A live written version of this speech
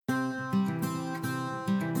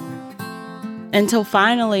Until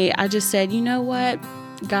finally, I just said, you know what,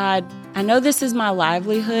 God, I know this is my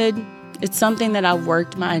livelihood. It's something that I've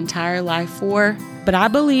worked my entire life for, but I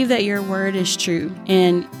believe that your word is true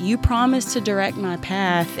and you promised to direct my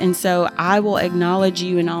path. And so I will acknowledge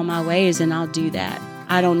you in all my ways and I'll do that.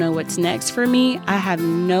 I don't know what's next for me. I have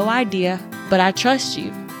no idea, but I trust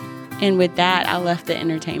you. And with that, I left the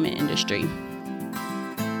entertainment industry.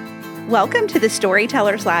 Welcome to the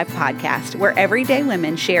Storytellers Live podcast, where everyday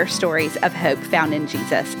women share stories of hope found in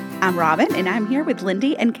Jesus. I'm Robin, and I'm here with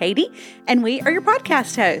Lindy and Katie, and we are your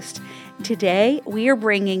podcast hosts. Today, we are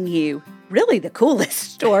bringing you really the coolest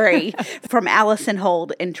story from Allison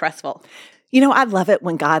Holt in Trussville. You know, I love it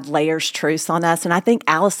when God layers truths on us, and I think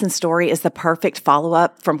Allison's story is the perfect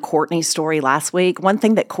follow-up from Courtney's story last week. One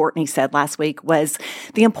thing that Courtney said last week was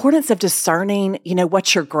the importance of discerning,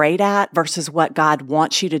 what you're great at versus what God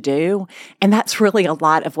wants you to do, and that's really a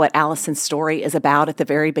lot of what Allison's story is about at the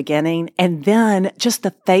very beginning, and then just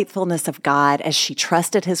the faithfulness of God as she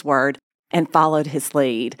trusted His word and followed His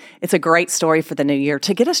lead. It's a great story for the new year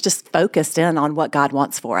to get us just focused in on what God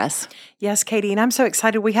wants for us. Yes, Katie, and I'm so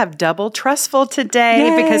excited. We have double Trussville today.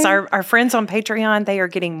 Yay. Because our friends on Patreon, they are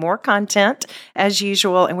getting more content as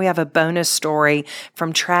usual, and we have a bonus story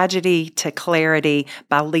from Tragedy to Clarity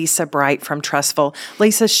by Lisa Bright from Trussville.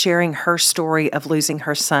 Lisa's sharing her story of losing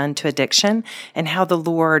her son to addiction and how the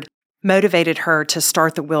Lord motivated her to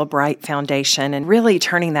start the Will Bright Foundation and really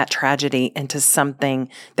turning that tragedy into something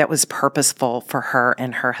that was purposeful for her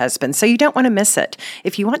and her husband. So you don't want to miss it.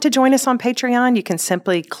 If you want to join us on Patreon, you can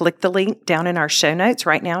simply click the link down in our show notes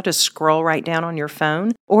right now. Just scroll right down on your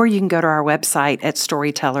phone, or you can go to our website at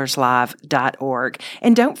storytellerslive.org.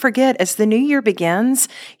 And don't forget, as the new year begins,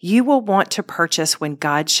 you will want to purchase When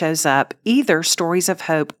God Shows Up, either Stories of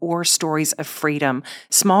Hope or Stories of Freedom.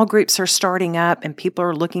 Small groups are starting up and people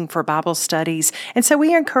are looking for Bible studies. And so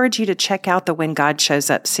we encourage you to check out the When God Shows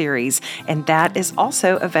Up series, and that is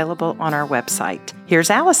also available on our website. Here's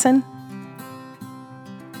Allison.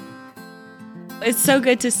 It's so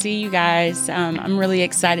good to see you guys. I'm really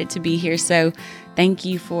excited to be here. So thank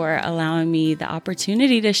you for allowing me the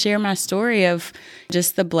opportunity to share my story of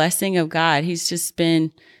just the blessing of God. He's just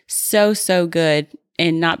been so, so good.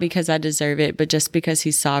 And not because I deserve it, but just because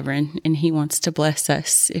He's sovereign and He wants to bless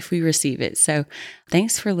us if we receive it. So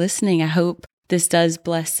thanks for listening. I hope this does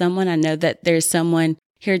bless someone. I know that there's someone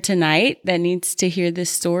here tonight that needs to hear this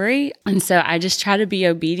story. And so I just try to be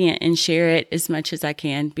obedient and share it as much as I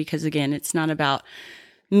can, because again, it's not about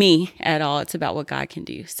me at all. It's about what God can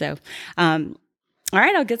do. So, all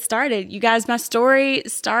right, I'll get started. You guys, my story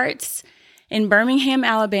starts in Birmingham,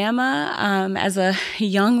 Alabama, as a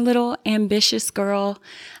young little ambitious girl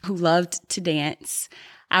who loved to dance.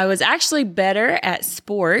 I was actually better at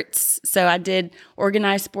sports. So I did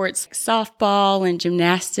organized sports, softball and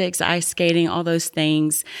gymnastics, ice skating, all those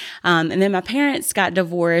things. And then my parents got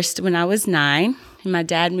divorced when I was 9. And my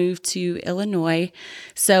dad moved to Illinois.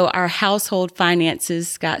 So our household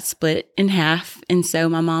finances got split in half. And so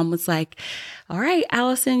my mom was like, all right,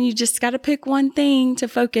 Allison, you just got to pick one thing to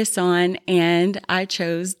focus on. And I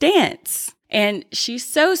chose dance. And she's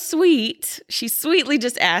so sweet. She sweetly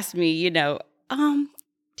just asked me,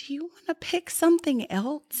 do you want to pick something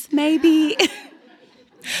else maybe?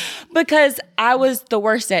 Because I was the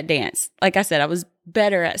worst at dance. Like I said, I was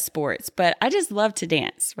better at sports, but I just love to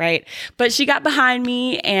dance, right? But she got behind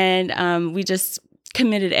me and we just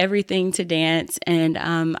committed everything to dance, and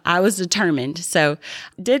I was determined. So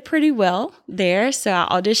did pretty well there. So I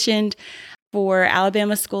auditioned for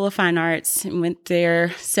Alabama School of Fine Arts and went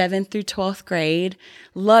there 7th through 12th grade.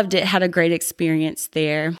 Loved it, had a great experience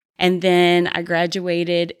there. And then I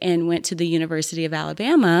graduated and went to the University of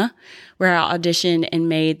Alabama, where I auditioned and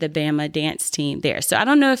made the Bama dance team there. So I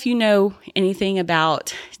don't know if you know anything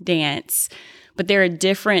about dance, but there are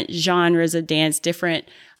different genres of dance, different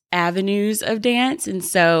avenues of dance. And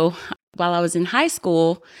so while I was in high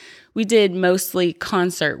school, we did mostly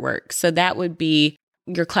concert work. So that would be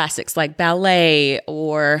your classics like ballet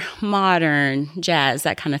or modern, jazz,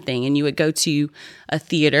 that kind of thing. And you would go to a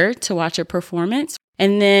theater to watch a performance.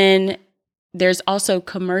 And then there's also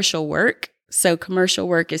commercial work. So commercial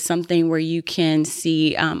work is something where you can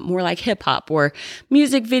see more like hip hop or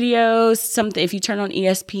music videos. Something if you turn on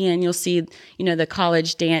ESPN, you'll see, the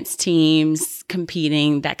college dance teams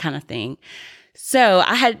competing, that kind of thing. So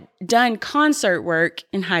I had done concert work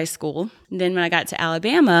in high school. And then when I got to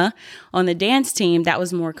Alabama on the dance team, that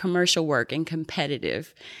was more commercial work and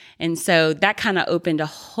competitive. And so that kind of opened a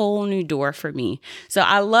whole new door for me. So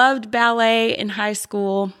I loved ballet in high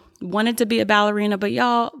school, wanted to be a ballerina, but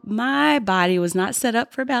y'all, my body was not set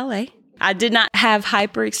up for ballet. I did not have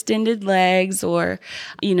hyperextended legs or,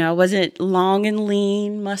 I wasn't long and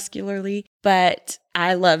lean muscularly, but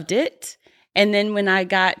I loved it. And then when I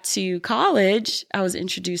got to college, I was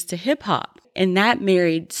introduced to hip hop, and that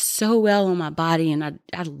married so well on my body, and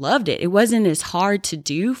I loved it. It wasn't as hard to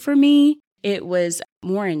do for me. It was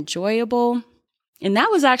more enjoyable. And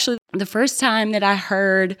that was actually the first time that I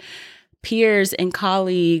heard peers and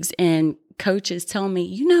colleagues and coaches tell me,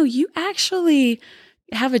 you actually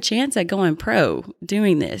have a chance at going pro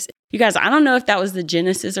doing this. You guys, I don't know if that was the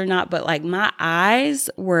genesis or not, but like my eyes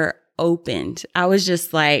were opened. I was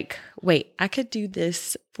just like, wait, I could do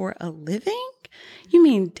this for a living? You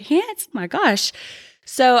mean dance? My gosh.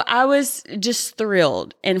 So I was just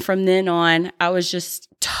thrilled. And from then on, I was just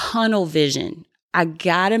tunnel vision. I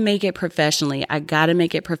got to make it professionally.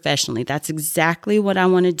 That's exactly what I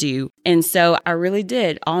want to do. And so I really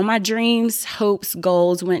did. All my dreams, hopes,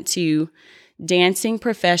 goals went to dancing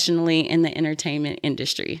professionally in the entertainment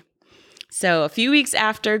industry. So a few weeks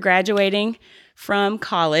after graduating from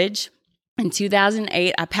college in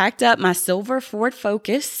 2008, I packed up my silver Ford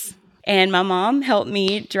Focus, and my mom helped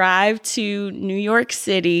me drive to New York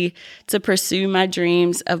City to pursue my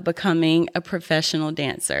dreams of becoming a professional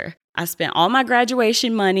dancer. I spent all my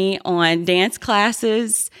graduation money on dance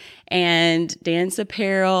classes and dance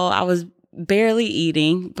apparel. I was barely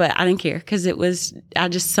eating, but I didn't care because it was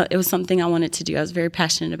something I wanted to do. I was very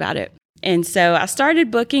passionate about it. And so I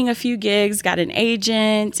started booking a few gigs, got an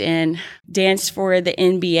agent, and danced for the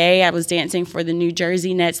NBA. I was dancing for the New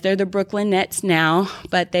Jersey Nets. They're the Brooklyn Nets now,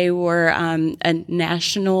 but they were a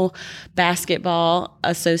National Basketball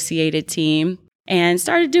Associated team. And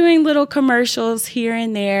started doing little commercials here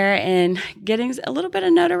and there and getting a little bit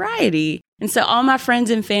of notoriety. And so all my friends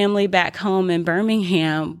and family back home in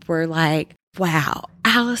Birmingham were like, wow,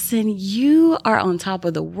 Allison, you are on top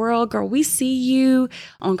of the world, girl. We see you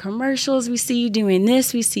on commercials. We see you doing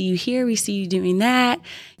this. We see you here. We see you doing that.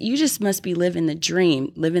 You just must be living the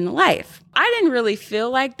dream, living the life. I didn't really feel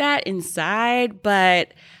like that inside,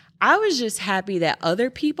 but I was just happy that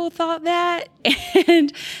other people thought that,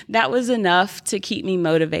 and that was enough to keep me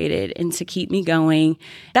motivated and to keep me going.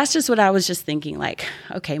 That's just what I was just thinking, like,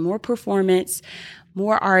 okay, more performance,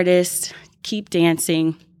 more artists, keep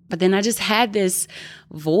dancing. But then I just had this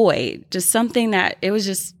void, just something that it was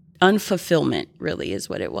just unfulfillment, really, is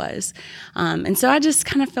what it was. And so I just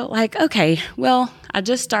kind of felt like, okay, well, I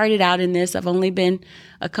just started out in this. I've only been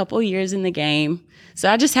a couple years in the game,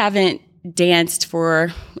 so I just haven't danced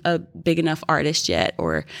for a big enough artist yet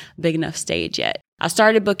or big enough stage yet. I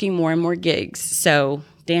started booking more and more gigs. So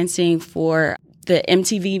dancing for the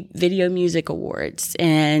MTV Video Music Awards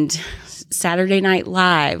and Saturday Night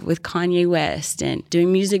Live with Kanye West, and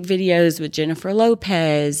doing music videos with Jennifer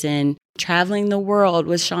Lopez, and traveling the world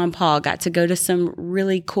with Sean Paul. Got to go to some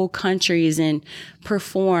really cool countries and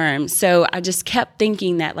perform. So I just kept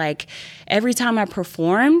thinking that, like, every time I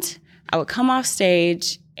performed, I would come off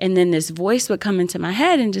stage and then this voice would come into my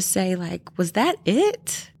head and just say, like, was that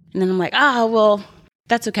it? And then I'm like, well,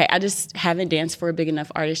 that's okay. I just haven't danced for a big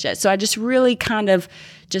enough artist yet. So I just really kind of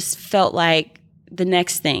just felt like the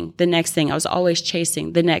next thing. I was always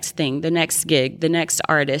chasing the next thing, the next gig, the next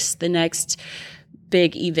artist, the next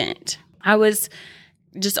big event. I was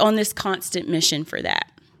just on this constant mission for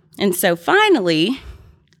that. And so finally,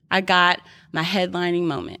 I got my headlining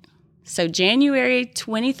moment. So January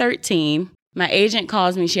 2013, my agent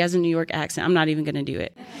calls me. She has a New York accent. I'm not even going to do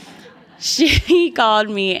it. She called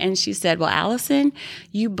me and she said, well, Allison,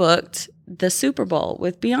 you booked the Super Bowl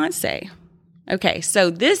with Beyonce. Okay,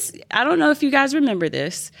 so this, I don't know if you guys remember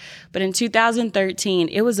this, but in 2013,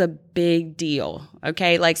 it was a big deal,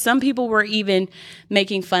 okay? Like, some people were even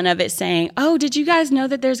making fun of it, saying, oh, did you guys know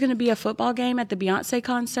that there's going to be a football game at the Beyonce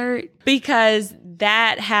concert? Because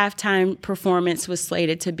that halftime performance was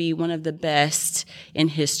slated to be one of the best in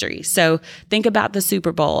history. So think about the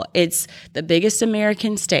Super Bowl. It's the biggest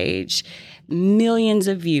American stage, millions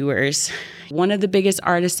of viewers, one of the biggest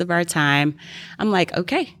artists of our time. I'm like,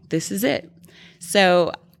 okay, this is it.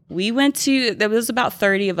 So there was about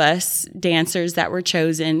 30 of us dancers that were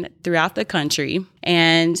chosen throughout the country.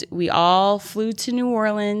 And we all flew to New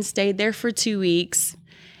Orleans, stayed there for 2 weeks,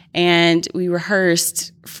 and we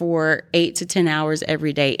rehearsed for 8 to 10 hours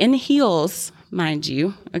every day in heels, mind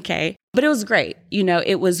you. Okay. But it was great.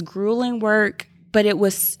 It was grueling work, but it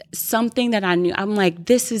was something that I knew. I'm like,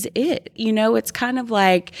 this is it. It's kind of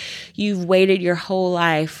like you've waited your whole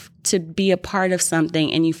life to be a part of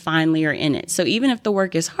something and you finally are in it. So even if the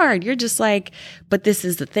work is hard, you're just like, but this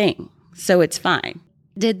is the thing. So it's fine.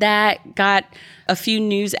 did that, got a few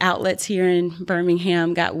news outlets here in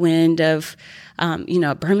Birmingham, got wind of,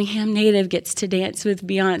 a Birmingham native gets to dance with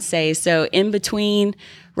Beyonce. So in between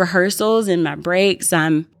rehearsals and my breaks,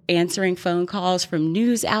 I'm answering phone calls from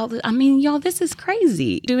news outlets. I mean, y'all, this is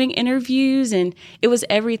crazy. Doing interviews, and it was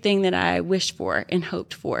everything that I wished for and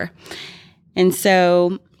hoped for. And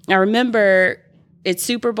so I remember it's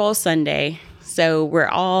Super Bowl Sunday. So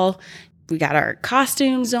we got our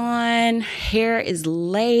costumes on, hair is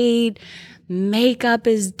laid, makeup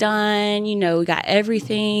is done, we got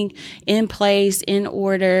everything in place, in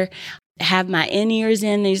order. Have my in-ears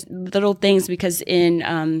in, these little things, because in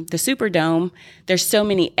the Superdome, there's so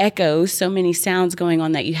many echoes, so many sounds going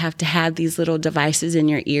on that you have to have these little devices in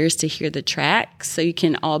your ears to hear the track so you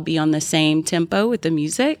can all be on the same tempo with the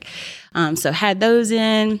music. So had those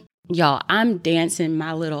in. Y'all, I'm dancing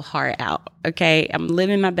my little heart out, okay? I'm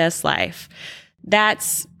living my best life.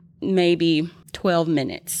 That's maybe 12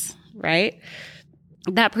 minutes, right?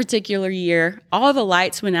 That particular year, all the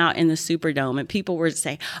lights went out in the Superdome, and people were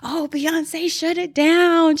saying, oh, Beyonce shut it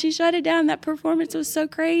down. She shut it down. That performance was so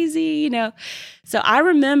crazy, So I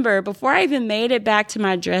remember before I even made it back to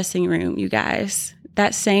my dressing room, you guys,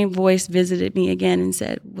 that same voice visited me again and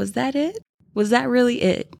said, was that it? Was that really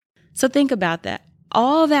it? So think about that.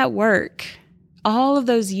 All that work, all of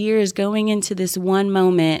those years going into this one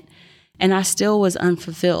moment, and I still was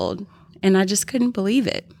unfulfilled. And I just couldn't believe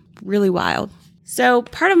it. Really wild. So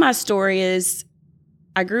part of my story is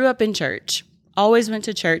I grew up in church, always went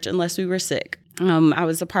to church unless we were sick. I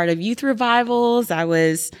was a part of youth revivals. I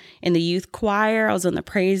was in the youth choir. I was on the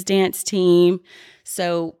praise dance team.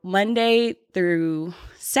 So Monday through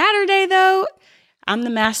Saturday, though, I'm the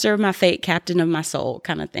master of my fate, captain of my soul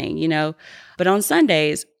kind of thing, But on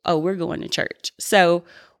Sundays, we're going to church. So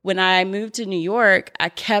when I moved to New York, I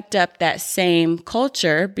kept up that same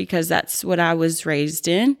culture because that's what I was raised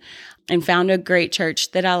in, and found a great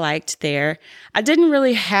church that I liked there. I didn't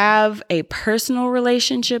really have a personal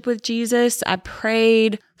relationship with Jesus. I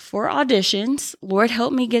prayed for auditions. Lord,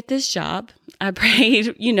 help me get this job. I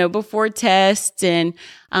prayed, before tests, and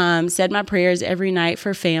said my prayers every night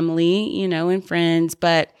for family, and friends,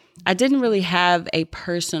 but I didn't really have a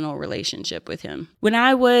personal relationship with him. When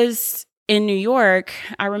I was in New York,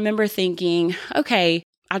 I remember thinking, okay,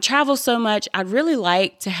 I travel so much. I'd really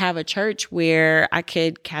like to have a church where I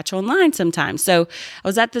could catch online sometimes. So I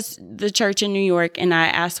was at the church in New York, and I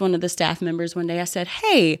asked one of the staff members one day, I said,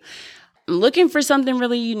 hey, I'm looking for something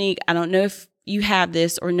really unique. I don't know if you have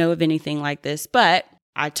this or know of anything like this, but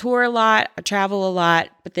I tour a lot, I travel a lot,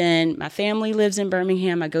 but then my family lives in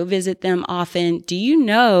Birmingham. I go visit them often. Do you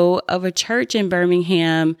know of a church in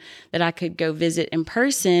Birmingham that I could go visit in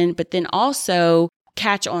person, but then also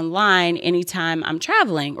catch online anytime I'm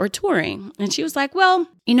traveling or touring? And she was like, well,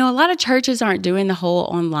 a lot of churches aren't doing the whole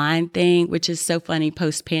online thing, which is so funny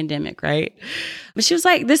post-pandemic, right? But she was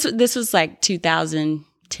like, this was like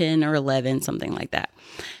 2010 or 11, something like that.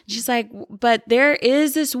 She's like, but there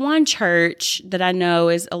is this one church that I know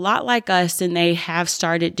is a lot like us, and they have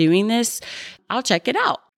started doing this. I'll check it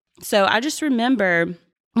out. So I just remember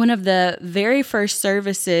one of the very first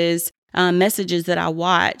services, messages that I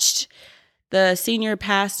watched, the senior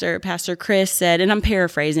pastor, Pastor Chris, said, and I'm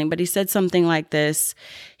paraphrasing, but he said something like this.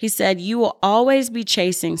 He said, you will always be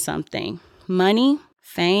chasing something: money,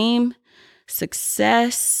 fame,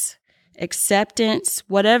 success, acceptance,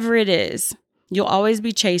 whatever it is. You'll always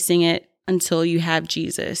be chasing it until you have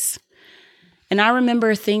Jesus. And I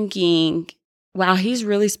remember thinking, wow, he's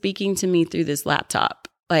really speaking to me through this laptop.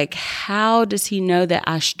 Like, how does he know that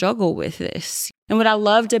I struggle with this? And what I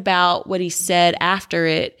loved about what he said after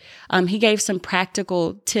it, he gave some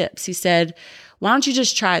practical tips. He said, why don't you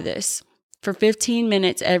just try this for 15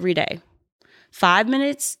 minutes every day? 5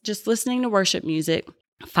 minutes just listening to worship music,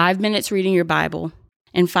 5 minutes reading your Bible,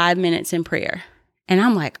 and 5 minutes in prayer. And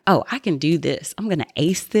I'm like, oh, I can do this. I'm going to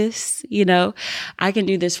ace this. I can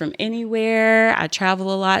do this from anywhere. I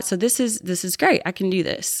travel a lot. So this is great. I can do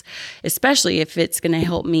this, especially if it's going to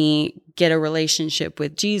help me get a relationship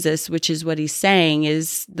with Jesus, which is what he's saying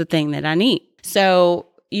is the thing that I need. So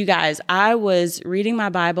you guys, I was reading my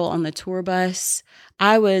Bible on the tour bus.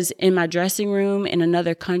 I was in my dressing room in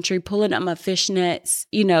another country, pulling up my fishnets,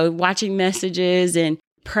 watching messages and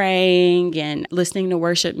praying and listening to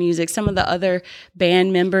worship music. Some of the other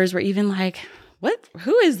band members were even like,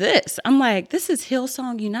 who is this? I'm like, this is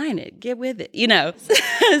Hillsong United. Get with it,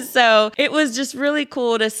 So it was just really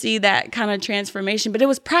cool to see that kind of transformation, but it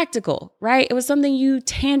was practical, right? It was something you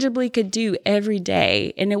tangibly could do every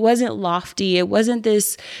day. And it wasn't lofty. It wasn't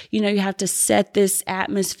this, you have to set this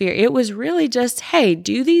atmosphere. It was really just, hey,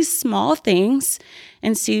 do these small things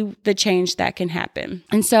and see the change that can happen.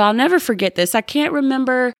 And so I'll never forget this. I can't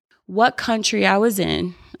remember what country I was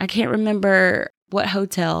in. I can't remember what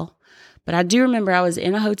hotel. But I do remember I was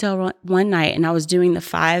in a hotel one night and I was doing the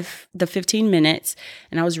 15 minutes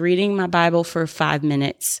and I was reading my Bible for 5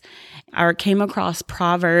 minutes. I came across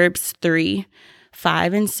Proverbs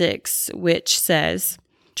 3:5-6, which says,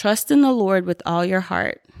 "Trust in the Lord with all your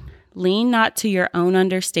heart. Lean not to your own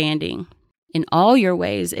understanding. In all your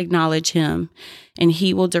ways acknowledge him, and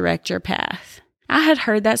he will direct your path." I had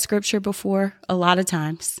heard that scripture before a lot of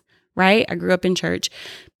times, right? I grew up in church,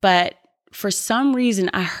 but for some reason,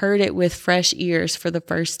 I heard it with fresh ears for the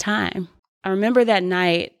first time. I remember that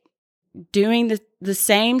night doing the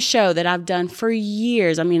same show that I've done for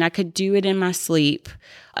years. I mean, I could do it in my sleep.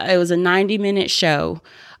 It was a 90-minute show,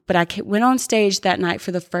 but I went on stage that night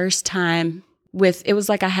for the first time it was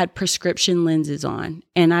like I had prescription lenses on,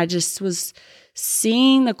 and I just was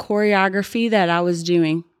seeing the choreography that I was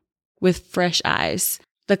doing with fresh eyes,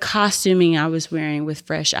 the costuming I was wearing with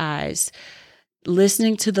fresh eyes,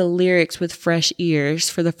 listening to the lyrics with fresh ears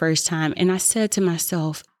for the first time. And I said to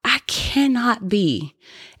myself, I cannot be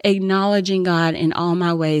acknowledging God in all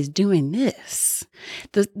my ways doing this.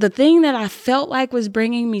 The thing that I felt like was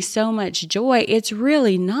bringing me so much joy, it's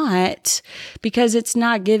really not, because it's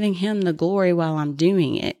not giving him the glory while I'm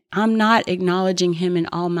doing it. I'm not acknowledging him in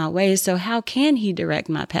all my ways. So how can he direct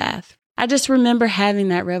my path? I just remember having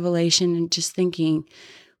that revelation and just thinking,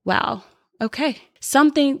 wow, okay,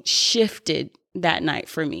 something shifted that night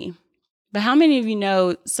for me. But how many of you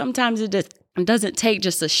know sometimes it doesn't take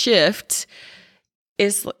just a shift?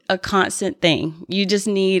 It's a constant thing. You just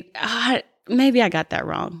need, maybe I got that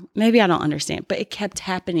wrong. Maybe I don't understand. But it kept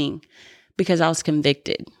happening because I was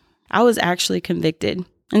convicted. I was actually convicted.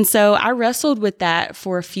 And so I wrestled with that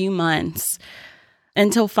for a few months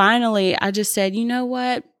until finally I just said, you know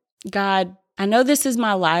what, God, I know this is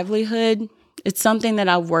my livelihood. It's something that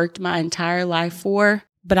I've worked my entire life for.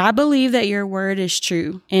 But I believe that your word is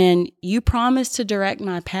true and you promise to direct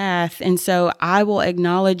my path. And so I will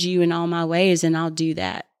acknowledge you in all my ways and I'll do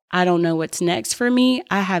that. I don't know what's next for me.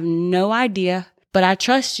 I have no idea, but I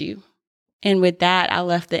trust you. And with that, I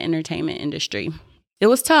left the entertainment industry. It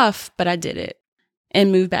was tough, but I did it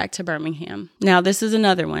and moved back to Birmingham. Now, this is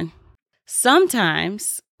another one.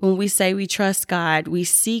 Sometimes when we say we trust God, we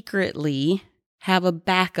secretly have a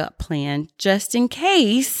backup plan just in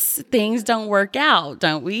case things don't work out,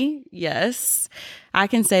 don't we? Yes, I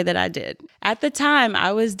can say that I did. At the time,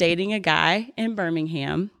 I was dating a guy in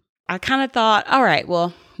Birmingham. I kind of thought, all right,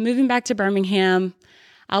 well, moving back to Birmingham,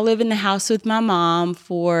 I'll live in the house with my mom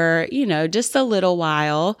for, just a little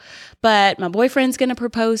while. But my boyfriend's going to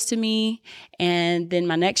propose to me. And then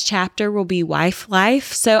my next chapter will be wife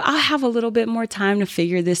life. So I'll have a little bit more time to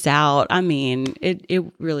figure this out. I mean, it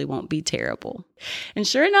really won't be terrible. And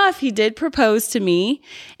sure enough, he did propose to me.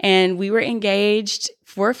 And we were engaged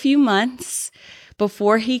for a few months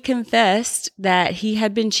before he confessed that he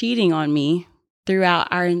had been cheating on me throughout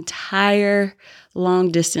our entire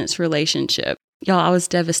long distance relationship. Y'all, I was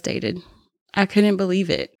devastated. I couldn't believe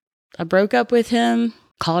it. I broke up with him,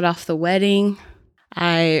 called off the wedding.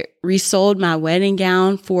 I resold my wedding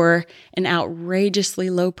gown for an outrageously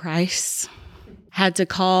low price. Had to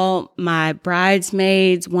call my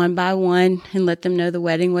bridesmaids one by one and let them know the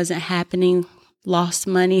wedding wasn't happening. Lost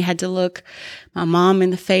money. Had to look my mom in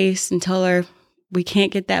the face and tell her we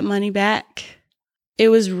can't get that money back. It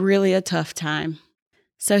was really a tough time.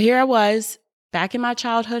 So here I was, back in my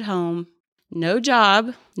childhood home. No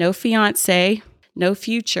job, no fiance, no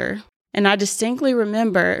future. And I distinctly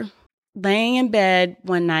remember laying in bed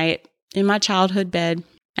one night in my childhood bed,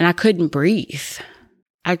 and I couldn't breathe.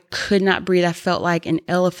 I could not breathe. I felt like an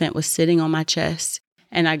elephant was sitting on my chest.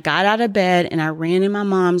 And I got out of bed and I ran in my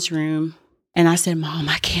mom's room and I said, Mom,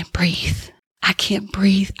 I can't breathe. I can't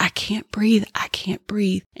breathe. I can't breathe. I can't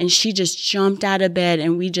breathe. And she just jumped out of bed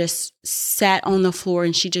and we just sat on the floor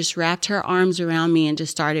and she just wrapped her arms around me and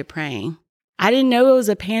just started praying. I didn't know it was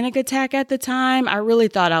a panic attack at the time. I really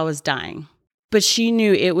thought I was dying. But she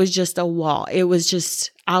knew it was just a wall. It was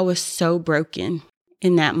just, I was so broken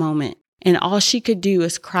in that moment. And all she could do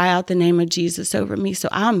was cry out the name of Jesus over me. So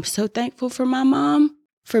I'm so thankful for my mom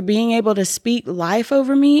for being able to speak life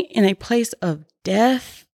over me in a place of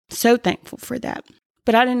death. So thankful for that.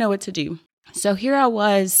 But I didn't know what to do. So here I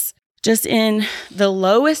was just in the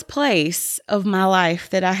lowest place of my life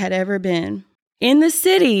that I had ever been, in the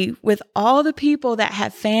city with all the people that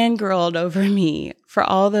had fangirled over me for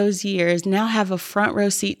all those years, now have a front row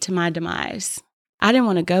seat to my demise. I didn't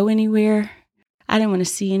want to go anywhere. I didn't want to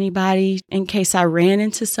see anybody in case I ran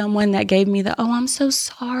into someone that gave me oh, I'm so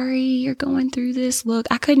sorry you're going through this look.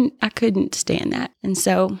 I couldn't stand that. And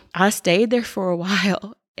so I stayed there for a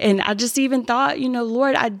while. And I just even thought,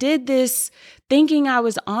 Lord, I did this thinking I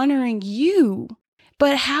was honoring you,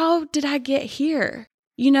 but how did I get here?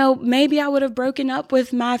 Maybe I would have broken up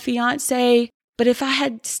with my fiance, but if I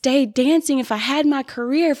had stayed dancing, if I had my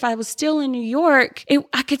career, if I was still in New York,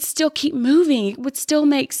 I could still keep moving. It would still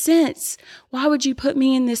make sense. Why would you put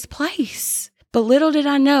me in this place? But little did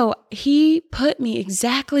I know, he put me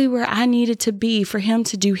exactly where I needed to be for him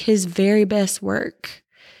to do his very best work.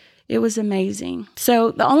 It was amazing.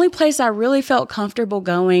 So the only place I really felt comfortable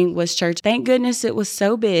going was church. Thank goodness it was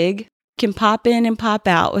so big. You can pop in and pop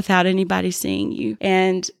out without anybody seeing you.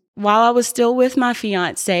 And while I was still with my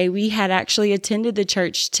fiance, we had actually attended the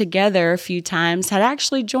church together a few times, had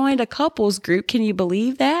actually joined a couples group. Can you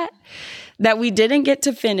believe that? That we didn't get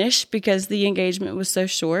to finish because the engagement was so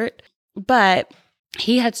short. But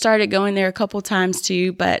he had started going there a couple times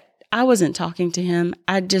too, but I wasn't talking to him.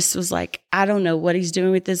 I just was like, I don't know what he's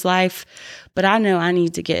doing with his life, but I know I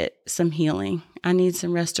need to get some healing. I need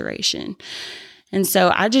some restoration. And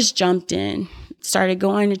so I just jumped in, started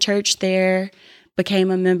going to church there,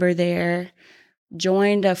 became a member there,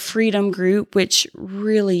 joined a freedom group, which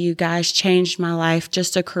really, you guys, changed my life.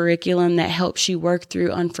 Just a curriculum that helps you work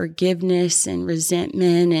through unforgiveness and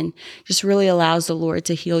resentment and just really allows the Lord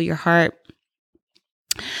to heal your heart.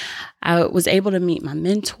 I was able to meet my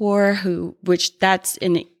mentor, which that's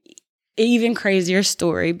an even crazier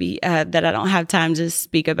story that I don't have time to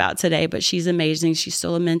speak about today, but she's amazing. She's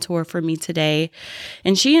still a mentor for me today.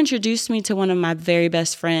 And she introduced me to one of my very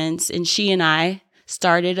best friends, and she and I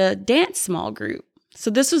started a dance small group. So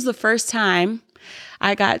this was the first time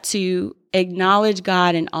I got to acknowledge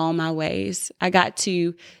God in all my ways. I got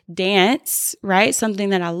to dance, right? Something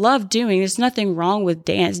that I love doing. There's nothing wrong with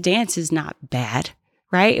dance. Dance is not bad.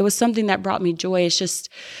 Right? It was something that brought me joy. It's just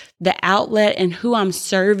the outlet and who I'm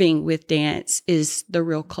serving with dance is the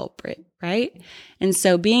real culprit, right? And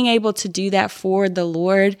so being able to do that for the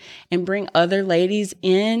Lord and bring other ladies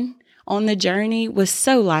in on the journey was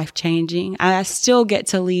so life-changing. I still get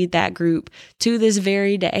to lead that group to this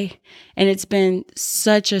very day. And it's been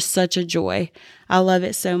such a joy. I love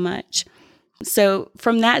it so much. So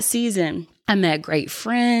from that season, I met great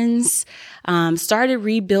friends, started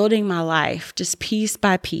rebuilding my life just piece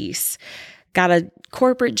by piece. Got a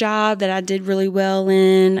corporate job that I did really well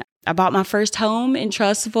in. I bought my first home in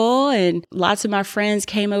Trussville, and lots of my friends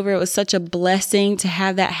came over. It was such a blessing to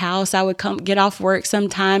have that house. I would come get off work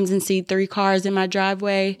sometimes and see 3 cars in my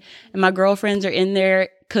driveway, and my girlfriends are in there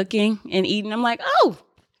cooking and eating. I'm like, oh,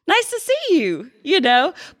 nice to see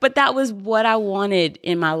you, But that was what I wanted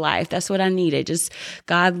in my life. That's what I needed. Just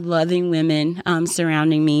God-loving women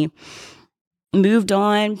surrounding me. Moved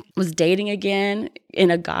on, was dating again in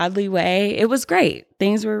a godly way. It was great.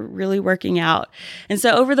 Things were really working out. And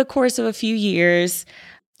so over the course of a few years,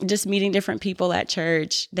 just meeting different people at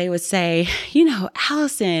church, they would say,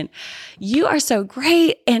 Allison, you are so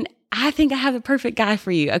great. And I think I have the perfect guy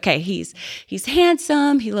for you. Okay, he's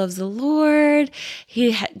handsome. He loves the Lord.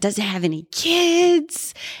 He doesn't have any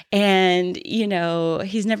kids, and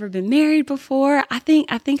he's never been married before. I think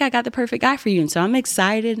I got the perfect guy for you. And so I'm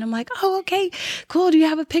excited, and I'm like, oh, okay, cool. Do you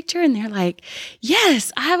have a picture? And they're like,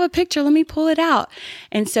 yes, I have a picture. Let me pull it out.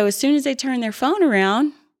 And so as soon as they turn their phone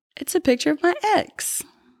around, it's a picture of my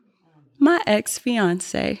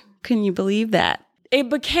ex-fiance. Can you believe that? It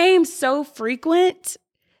became so frequent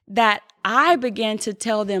that I began to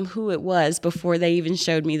tell them who it was before they even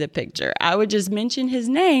showed me the picture. I would just mention his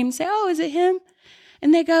name, say, oh, is it him?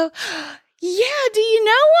 And they go, yeah, do you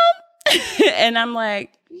know him? And I'm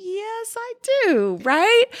like, yes, I do,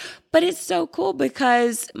 right? But it's so cool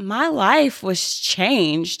because my life was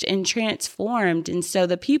changed and transformed. And so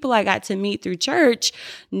the people I got to meet through church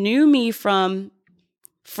knew me from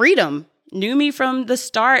freedom, knew me from the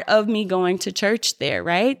start of me going to church there,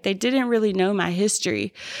 right? They didn't really know my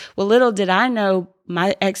history. Well, little did I know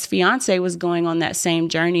my ex-fiance was going on that same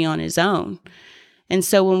journey on his own. And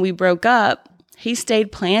so when we broke up, he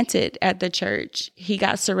stayed planted at the church. He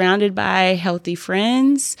got surrounded by healthy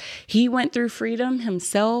friends. He went through freedom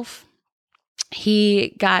himself.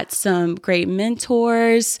 He got some great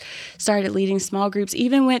mentors, started leading small groups,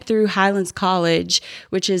 even went through Highlands College,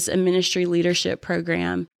 which is a ministry leadership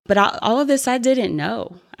program. But all of this I didn't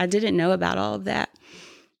know. I didn't know about all of that.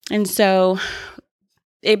 And so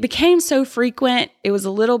it became so frequent, it was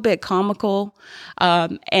a little bit comical.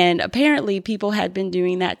 And apparently people had been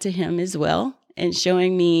doing that to him as well and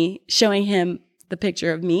showing him the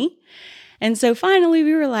picture of me. And so finally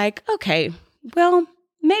we were like, okay, well,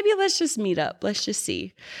 maybe let's just meet up. Let's just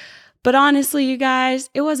see. But honestly, you guys,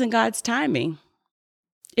 it wasn't God's timing.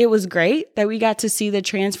 It was great that we got to see the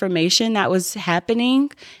transformation that was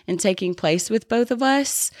happening and taking place with both of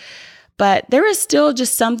us. But there was still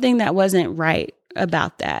just something that wasn't right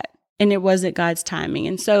about that. And it wasn't God's timing.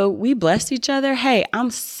 And so we blessed each other. Hey, I'm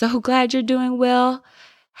so glad you're doing well.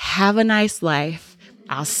 Have a nice life.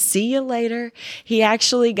 I'll see you later. He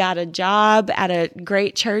actually got a job at a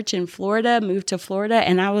great church in Florida, moved to Florida.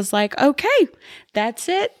 And I was like, okay, that's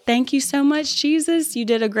it. Thank you so much, Jesus. You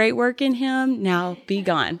did a great work in him. Now be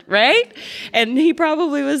gone, right? And he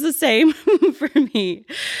probably was the same for me.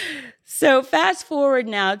 So fast forward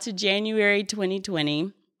now to January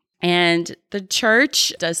 2020, and the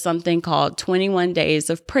church does something called 21 days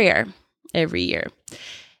of prayer every year.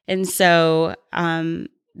 And so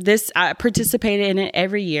I participated in it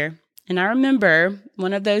every year. And I remember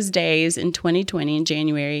one of those days in 2020, in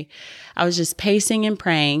January, I was just pacing and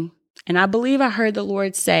praying. And I believe I heard the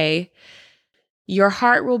Lord say, your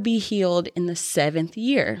heart will be healed in the 7th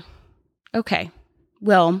year. Okay,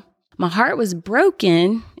 well, my heart was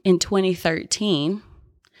broken in 2013.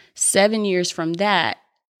 7 years from that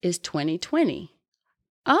is 2020.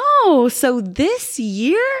 Oh, so this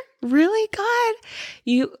year? Really, God?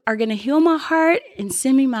 You are going to heal my heart and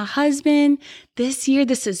send me my husband this year?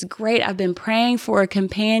 This is great. I've been praying for a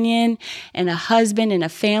companion and a husband and a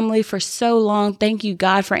family for so long. Thank you,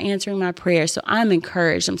 God, for answering my prayer. So I'm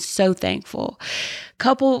encouraged. I'm so thankful. A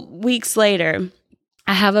couple weeks later,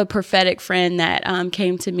 I have a prophetic friend that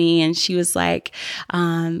came to me, and she was like,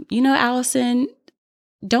 Allison,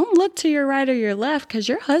 don't look to your right or your left because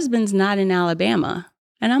your husband's not in Alabama.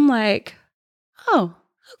 And I'm like, oh,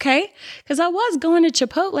 okay. Because I was going to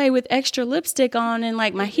Chipotle with extra lipstick on and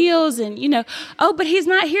like my heels and, oh, but he's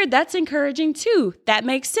not here. That's encouraging too. That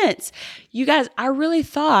makes sense. You guys, I really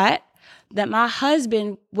thought that my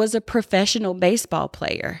husband was a professional baseball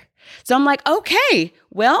player. So I'm like, okay,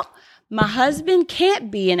 well, my husband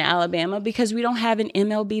can't be in Alabama because we don't have an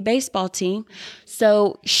MLB baseball team.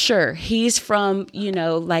 So sure, he's from,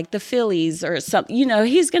 like the Phillies or something,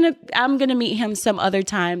 I'm going to meet him some other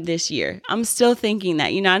time this year. I'm still thinking that,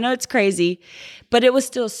 I know it's crazy, but it was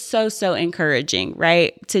still so encouraging,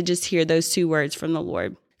 right? To just hear those 2 words from the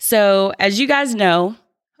Lord. So as you guys know,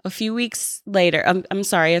 a few months later,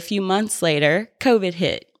 COVID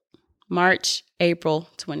hit, March, April,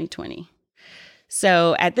 2020.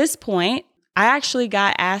 So at this point, I actually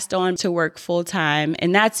got asked on to work full time.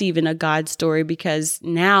 And that's even a God story because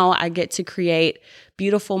now I get to create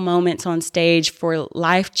beautiful moments on stage for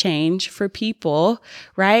life change for people,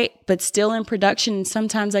 right? But still in production.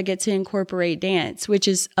 Sometimes I get to incorporate dance, which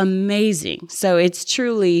is amazing. So it's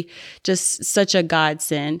truly just such a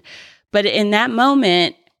godsend. But in that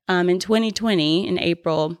moment, in 2020, in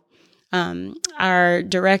April, our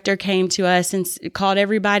director came to us and called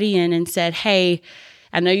everybody in and said, hey,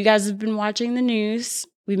 I know you guys have been watching the news.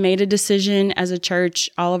 We made a decision as a church.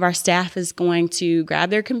 All of our staff is going to grab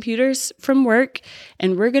their computers from work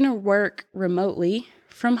and we're going to work remotely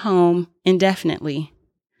from home indefinitely.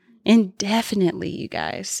 Indefinitely, you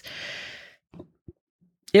guys.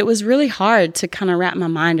 It was really hard to kind of wrap my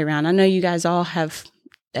mind around. I know you guys all have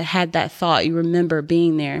had that thought. You remember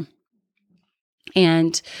being there.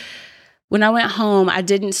 And when I went home, I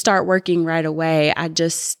didn't start working right away. I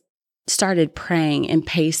just started praying and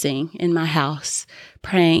pacing in my house,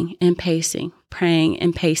 praying and pacing, praying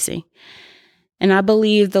and pacing. And I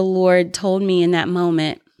believe the Lord told me in that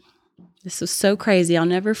moment, this was so crazy, I'll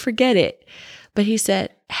never forget it. But he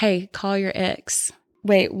said, hey, call your ex.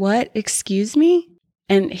 Wait, what? Excuse me?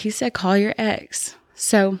 And he said, call your ex.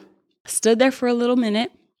 So I stood there for a little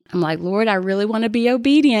minute. I'm like, Lord, I really want to be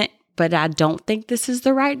obedient, but I don't think this is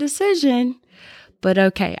the right decision. But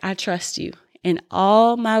okay, I trust you. In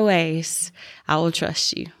all my ways, I will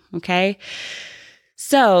trust you. Okay?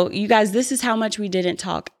 So you guys, this is how much we didn't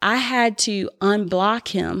talk. I had to unblock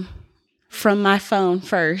him from my phone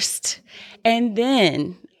first. And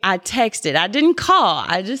then I texted. I didn't call.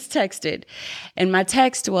 I just texted. And my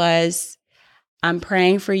text was, I'm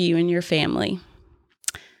praying for you and your family.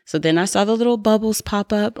 So then I saw the little bubbles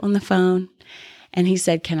pop up on the phone. And he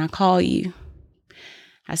said, can I call you?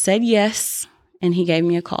 I said yes. And he gave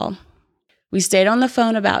me a call. We stayed on the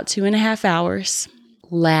phone about 2.5 hours,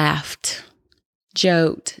 laughed,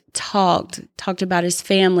 joked, talked about his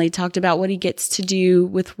family, talked about what he gets to do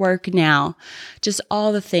with work now, just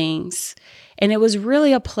all the things. And it was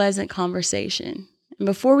really a pleasant conversation. And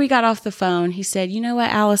before we got off the phone, he said, you know what,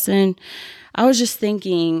 Allison, I was just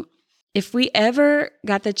thinking, if we ever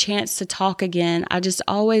got the chance to talk again, I just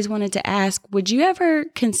always wanted to ask, would you ever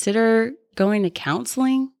consider going to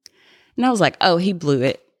counseling? And I was like, oh, he blew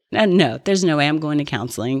it. No, there's no way I'm going to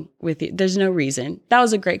counseling with you. There's no reason. That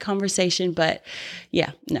was a great conversation, but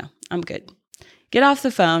yeah, no, I'm good. Get off the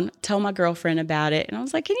phone, tell my girlfriend about it. And I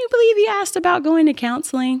was like, can you believe he asked about going to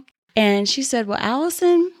counseling? And she said, well,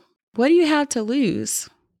 Allison, what do you have to lose?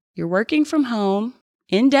 You're working from home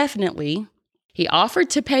indefinitely. He offered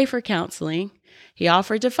to pay for counseling. He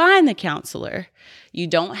offered to find the counselor. You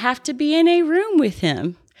don't have to be in a room with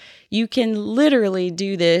him. You can literally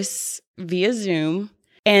do this via Zoom.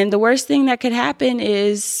 And the worst thing that could happen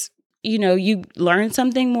is, you learn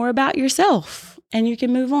something more about yourself and you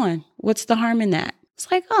can move on. What's the harm in that? It's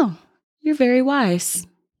like, oh, you're very wise.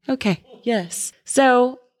 Okay, yes.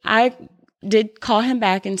 So I did call him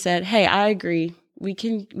back and said, hey, I agree. We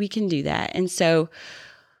can do that. And so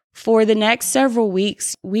for the next several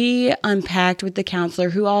weeks, we unpacked with the counselor,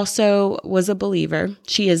 who also was a believer.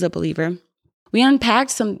 She is a believer. We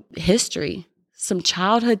unpacked some history, some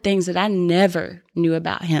childhood things that I never knew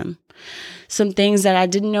about him, some things that I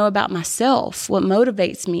didn't know about myself, what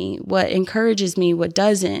motivates me, what encourages me, what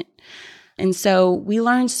doesn't. And so we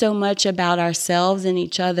learned so much about ourselves and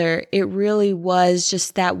each other. It really was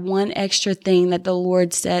just that one extra thing that the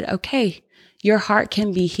Lord said, okay, your heart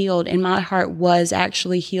can be healed. And my heart was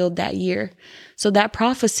actually healed that year. So that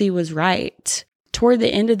prophecy was right. Toward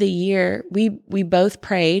the end of the year, we both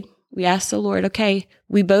prayed. We asked the Lord, okay,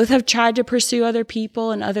 we both have tried to pursue other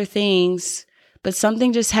people and other things, but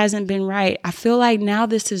something just hasn't been right. I feel like now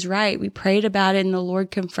this is right. We prayed about it and the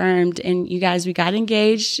Lord confirmed. And you guys, we got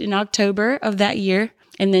engaged in October of that year.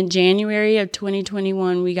 And then January of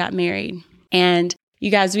 2021, we got married. And you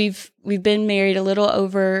guys, we've been married a little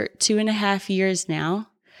over 2.5 years now,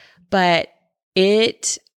 but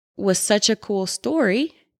it was such a cool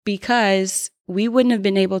story because we wouldn't have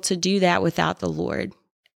been able to do that without the Lord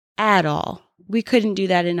at all. We couldn't do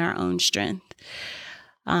that in our own strength.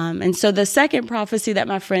 And so the second prophecy that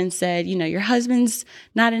my friend said, your husband's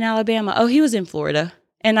not in Alabama. Oh, he was in Florida.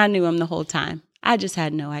 And I knew him the whole time. I just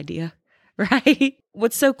had no idea, right?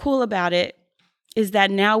 What's so cool about it is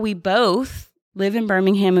that now we both live in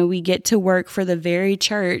Birmingham and we get to work for the very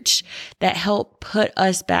church that helped put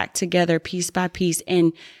us back together piece by piece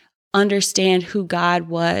and understand who God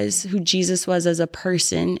was, who Jesus was as a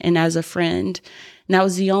person and as a friend. And that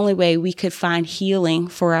was the only way we could find healing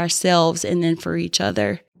for ourselves and then for each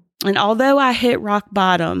other. And although I hit rock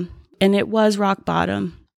bottom, and it was rock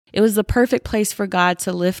bottom, it was the perfect place for God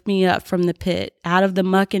to lift me up from the pit, out of the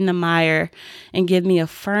muck and the mire, and give me a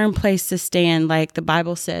firm place to stand, like the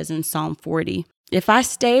Bible says in Psalm 40. If I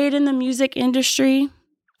stayed in the music industry,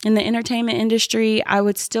 in the entertainment industry, I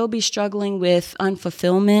would still be struggling with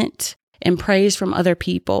unfulfillment and praise from other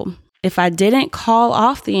people. If I didn't call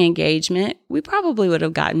off the engagement, we probably would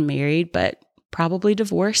have gotten married, but probably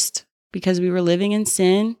divorced because we were living in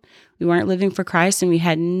sin. We weren't living for Christ, and we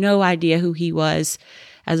had no idea who he was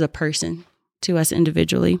as a person to us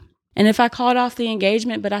individually. And if I called off the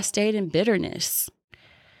engagement, but I stayed in bitterness,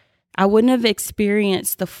 I wouldn't have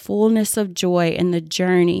experienced the fullness of joy and the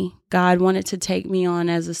journey God wanted to take me on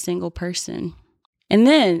as a single person. And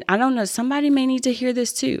then, I don't know, somebody may need to hear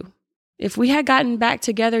this too. If we had gotten back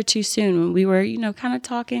together too soon, when we were, kind of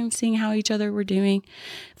talking, seeing how each other were doing,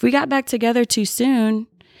 if we got back together too soon,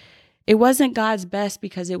 it wasn't God's best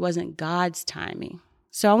because it wasn't God's timing.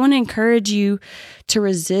 So I want to encourage you to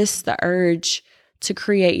resist the urge to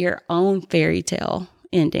create your own fairy tale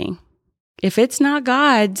ending. If it's not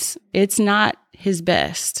God's, it's not his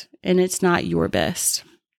best, and it's not your best.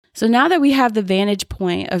 So now that we have the vantage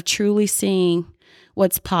point of truly seeing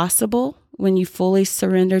what's possible when you fully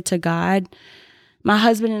surrender to God, my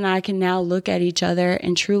husband and I can now look at each other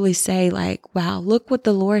and truly say, like, wow, look what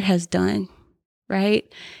the Lord has done,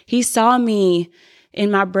 right? He saw me in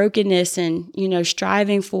my brokenness and,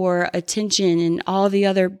 striving for attention and all the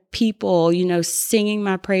other people, singing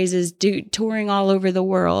my praises, touring all over the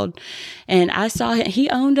world. And I saw him, he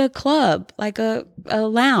owned a club, like a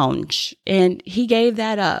lounge, and he gave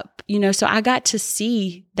that up, so I got to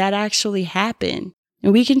see that actually happen.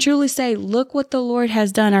 And we can truly say, look what the Lord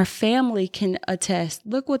has done. Our family can attest,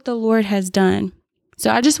 look what the Lord has done. So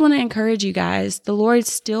I just want to encourage you guys, the Lord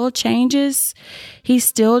still changes, he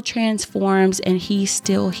still transforms, and he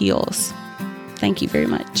still heals. Thank you very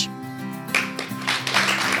much.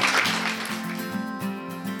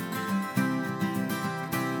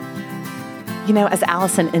 You know, as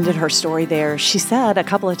Allison ended her story there, she said a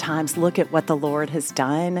couple of times, look at what the Lord has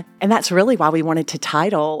done. And that's really why we wanted to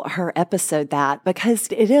title her episode that, because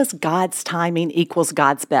it is God's timing equals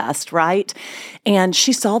God's best, right? And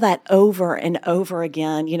she saw that over and over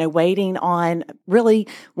again, you know, waiting on really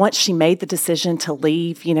once she made the decision to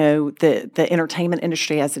leave, you know, the entertainment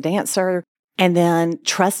industry as a dancer, and then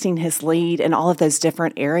trusting his lead in all of those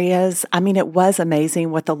different areas. I mean, it was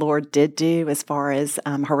amazing what the Lord did do as far as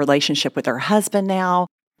her relationship with her husband now.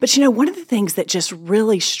 But, you know, one of the things that just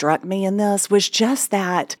really struck me in this was just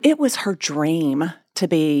that it was her dream to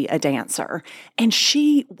be a dancer. And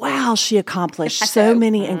she accomplished so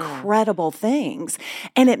many incredible things.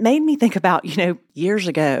 And it made me think about, you know, years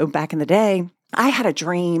ago, back in the day, I had a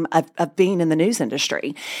dream of being in the news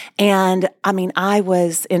industry. And I mean, I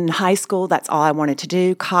was in high school. That's all I wanted to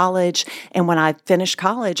do, college. And when I finished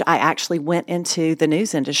college, I actually went into the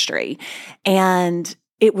news industry. And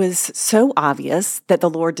it was so obvious that the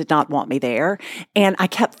Lord did not want me there. And I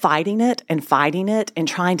kept fighting it and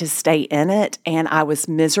trying to stay in it. And I was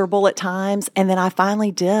miserable at times. And then I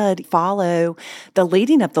finally did follow the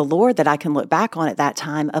leading of the Lord that I can look back on at that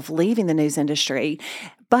time of leaving the news industry.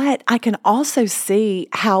 But I can also see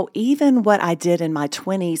how even what I did in my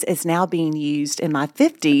 20s is now being used in my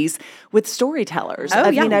 50s with storytellers. Oh,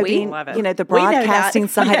 yeah, we love it. You know, the broadcasting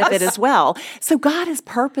side of it as well. So God is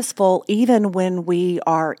purposeful even when we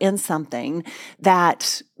are in something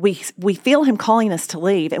that we feel Him calling us to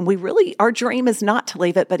leave. And our dream is not to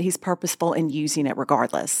leave it, but He's purposeful in using it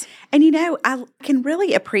regardless. And, you know, I can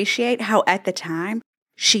really appreciate how at the time,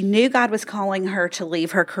 she knew God was calling her to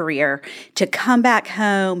leave her career, to come back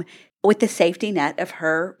home with the safety net of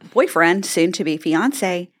her boyfriend, soon to be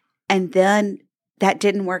fiance. And then that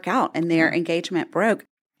didn't work out and their engagement broke.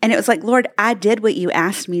 And it was like, Lord, I did what you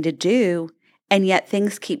asked me to do, and yet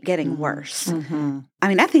things keep getting worse. Mm-hmm. I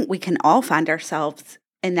mean, I think we can all find ourselves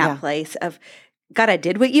in that place of, God, I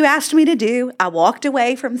did what you asked me to do. I walked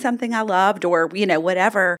away from something I loved or, you know,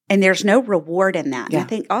 whatever. And there's no reward in that. And I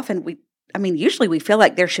think often usually we feel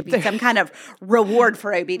like there should be some kind of reward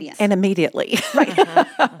for obedience. And immediately. Right.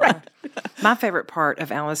 Right. My favorite part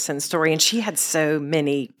of Allison's story, and she had so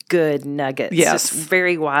many good nuggets, just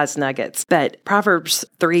very wise nuggets. But Proverbs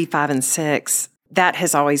 3, 5, and 6, that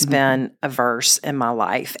has always been a verse in my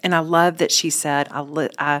life. And I love that she said,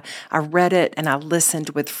 I read it and I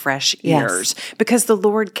listened with fresh ears because the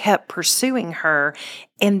Lord kept pursuing her.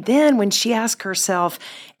 And then when she asked herself,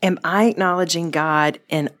 am I acknowledging God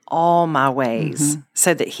in all my ways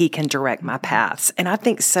so that He can direct my paths? And I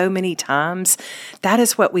think so many times that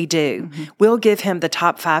is what we do. We'll give Him the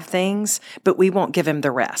top 5 things, but we won't give Him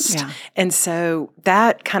the rest. Yeah. And so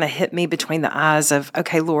that kind of hit me between the eyes of,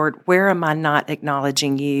 okay, Lord, where am I not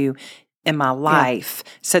acknowledging you in my life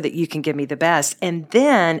so that you can give me the best? And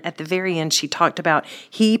then at the very end, she talked about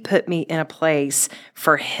He put me in a place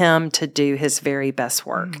for Him to do His very best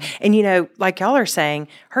work. And, you know, like y'all are saying,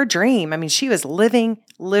 her dream, I mean, she was living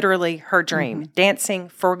literally her dream, dancing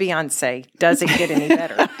for Beyonce. Does it get any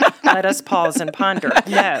better? Let us pause and ponder.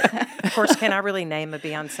 No. Of course, can I really name a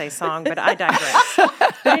Beyonce song? But I digress.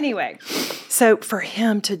 But anyway, so for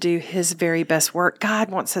Him to do His very best work,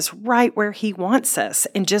 God wants us right where He wants us,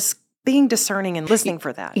 and just being discerning and listening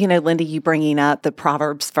for that. You know, Lindy, you bringing up the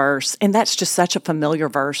Proverbs verse, and that's just such a familiar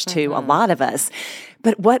verse to a lot of us.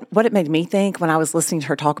 But what it made me think when I was listening to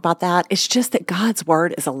her talk about that is just that God's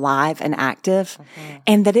word is alive and active,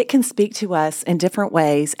 and that it can speak to us in different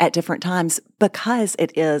ways at different times because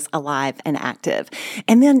it is alive and active.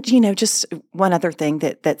 And then, you know, just one other thing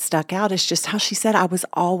that stuck out is just how she said, I was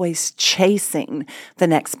always chasing the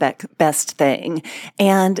next best thing.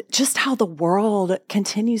 And just how the world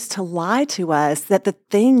continues to lie to us that the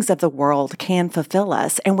things of the world can fulfill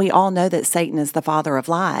us. And we all know that Satan is the father of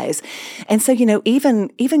lies. And so, you know, even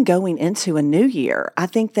going into a new year, I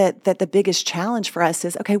think that the biggest challenge for us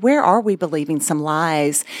is, okay, where are we believing some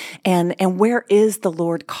lies? And where is the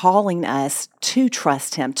Lord calling us to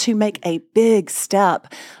trust Him, to make a big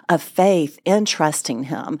step of faith in trusting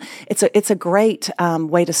Him? It's a great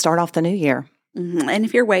way to start off the new year. And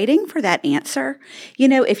if you're waiting for that answer, you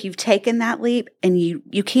know, if you've taken that leap and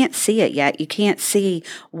you can't see it yet, you can't see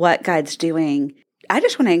what God's doing, I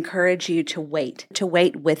just want to encourage you to wait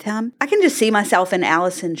with Him. I can just see myself in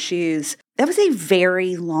Allison's shoes. That was a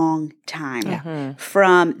very long time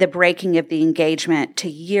from the breaking of the engagement to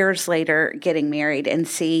years later getting married and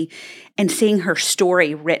seeing her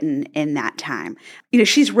story written in that time. You know,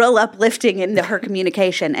 she's real uplifting in her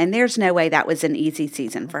communication, and there's no way that was an easy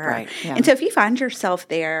season for her. Right. Yeah. And so if you find yourself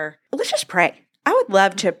there, let's just pray. I would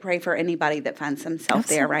love to pray for anybody that finds themselves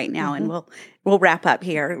there right now, and we'll wrap up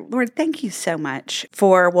here. Lord, thank you so much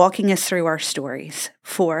for walking us through our stories,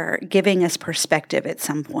 for giving us perspective at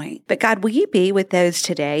some point. But God, will you be with those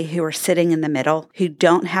today who are sitting in the middle, who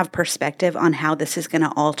don't have perspective on how this is going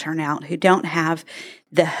to all turn out, who don't have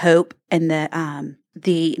the hope and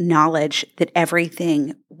the knowledge that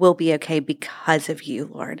everything will be okay because of you,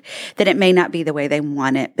 Lord, that it may not be the way they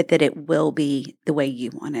want it, but that it will be the way you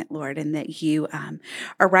want it, Lord, and that you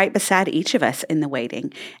are right beside each of us in the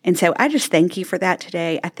waiting. And so I just thank you for that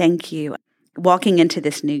today. I thank you walking into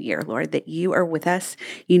this new year, Lord, that you are with us,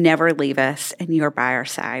 you never leave us, and you are by our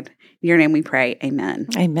side. In your name we pray, amen.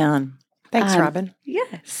 Amen. Thanks, Robin.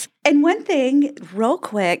 Yes. And one thing, real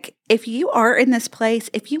quick, if you are in this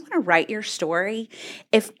place, if you want to write your story,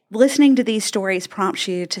 if listening to these stories prompts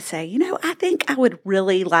you to say, I think I would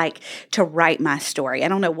really like to write my story. I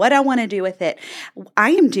don't know what I want to do with it.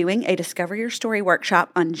 I am doing a Discover Your Story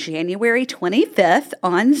workshop on January 25th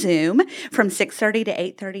on Zoom from 6:30 to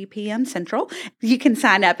 8:30 p.m. Central. You can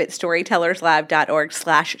sign up at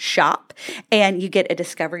storytellerslive.org/shop, and you get a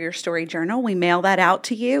Discover Your Story journal. We mail that out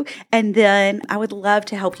to you, and then I would love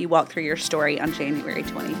to help you walk through your story on January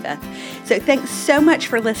 25th. So thanks so much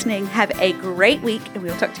for listening. Have a great week, and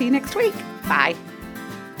we'll talk to you next week. Bye.